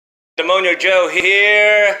Demonio Joe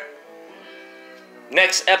here.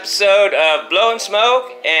 Next episode of Blowin'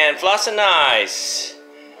 Smoke and FlossinIce.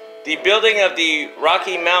 The building of the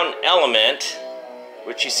Rocky Mountain element,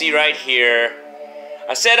 which you see right here.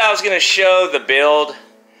 I said I was going to show the build,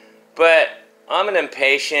 but I'm an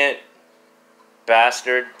impatient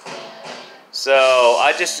bastard.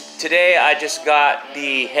 So today I just got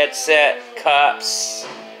the headset cups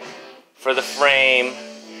for the frame.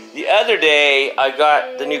 The other day I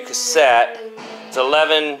got the new cassette. It's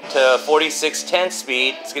 11 to 46 10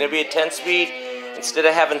 speed. It's going to be a 10 speed. Instead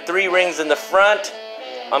of having 3 rings in the front,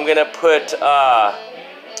 I'm going to put a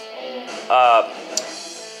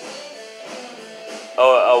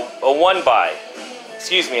 1x.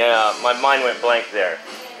 Excuse me, my mind went blank there.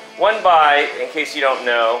 1x, in case you don't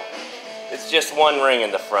know, it's just 1 ring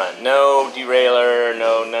in the front. No derailleur,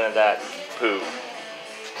 none of that poo.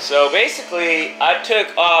 So basically, I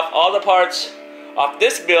took off all the parts off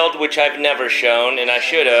this build, which I've never shown, and I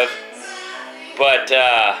should have. But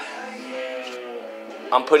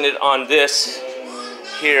I'm putting it on this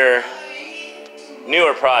here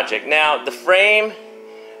newer project. Now, the frame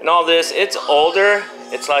and all this, it's older.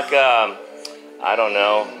 It's like, I don't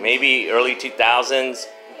know, maybe early 2000s.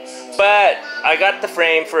 But I got the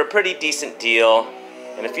frame for a pretty decent deal.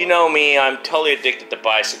 And if you know me, I'm totally addicted to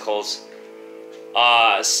bicycles.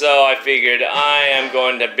 So I figured I am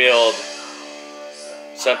going to build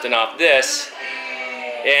something off this.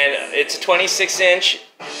 And it's a 26-inch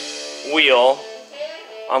wheel.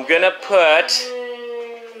 I'm going to put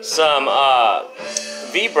some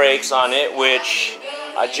V-brakes on it, which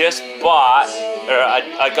I just bought, or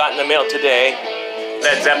I got in the mail today.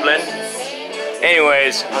 Led Zeppelin.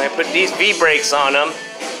 Anyways, I'm going to put these V-brakes on them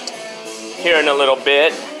here in a little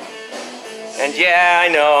bit. And yeah, I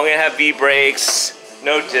know, I'm going to have V-brakes.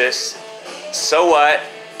 Notice. So what?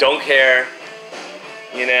 Don't care.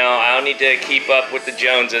 You know, I don't need to keep up with the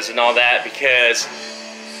Joneses and all that, because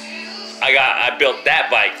I built that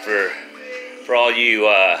bike for all you,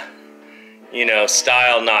 you know,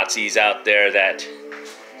 style Nazis out there that,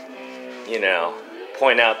 you know,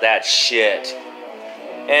 point out that shit.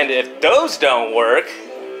 And if those don't work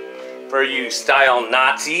for you style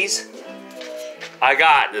Nazis, I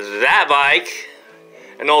got that bike,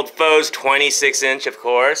 an old Foes 26-inch, of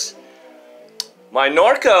course, my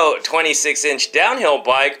Norco 26-inch downhill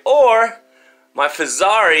bike, or my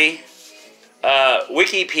Fazzari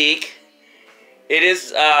Wiki Peak. It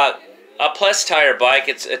is a plus tire bike.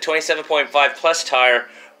 It's a 27.5 plus tire,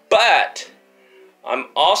 but I'm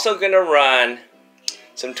also going to run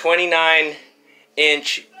some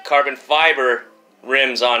 29-inch carbon fiber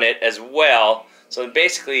rims on it as well. So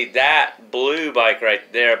basically that blue bike right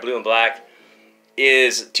there, blue and black,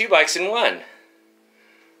 is 2 bikes in 1.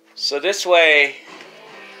 So this way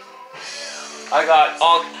I got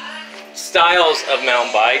all styles of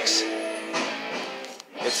mountain bikes.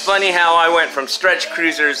 It's funny how I went from stretch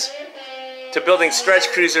cruisers to building stretch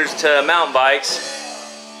cruisers to mountain bikes,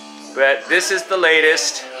 but this is the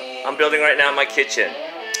latest I'm building right now in my kitchen.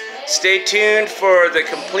 Stay tuned for the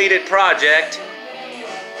completed project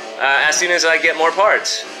as soon as I get more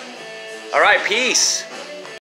parts. Alright, peace.